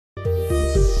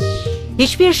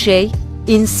Hiçbir şey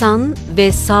insan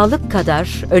ve sağlık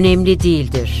kadar önemli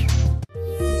değildir.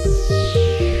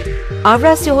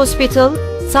 Avrasya Hospital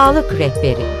Sağlık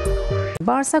Rehberi.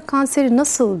 Bağırsak kanseri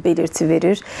nasıl belirti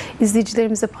verir?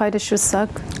 İzleyicilerimize paylaşırsak.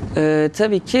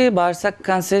 Tabii ki bağırsak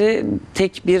kanseri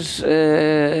tek bir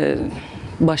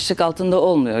başlık altında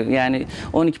olmuyor. Yani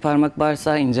 12 parmak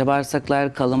bağırsağı, ince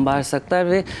bağırsaklar, kalın bağırsaklar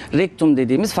ve rektum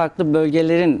dediğimiz farklı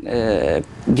bölgelerin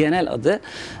genel adı.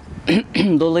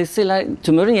 Dolayısıyla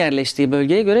tümörün yerleştiği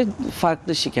bölgeye göre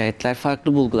farklı şikayetler,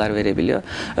 farklı bulgular verebiliyor.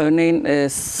 Örneğin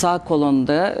sağ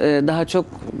kolonda daha çok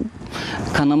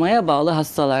kanamaya bağlı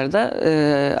hastalarda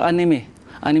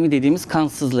anemi dediğimiz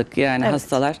kansızlık, yani Evet.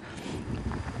 hastalar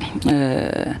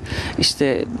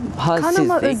işte halsizlik.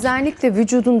 Kanama özellikle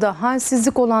vücudunda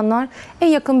halsizlik olanlar en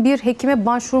yakın bir hekime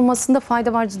başvurmasında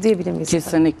fayda var diyebilir miyiz?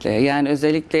 Kesinlikle. Yani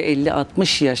özellikle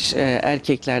 50-60 yaş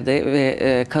erkeklerde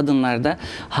ve kadınlarda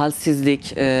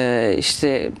halsizlik,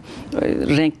 işte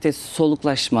renkte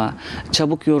soluklaşma,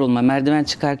 çabuk yorulma, merdiven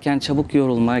çıkarken çabuk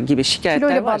yorulma gibi şikayetler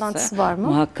Kiloyla varsa bağlantısı var mı?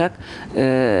 muhakkak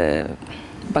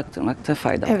baktırmakta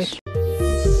fayda var. Evet.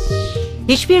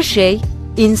 Hiçbir şey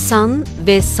insan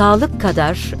ve sağlık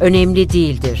kadar önemli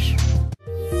değildir.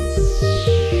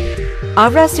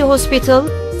 Avrasya Hospital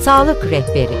Sağlık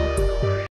Rehberi.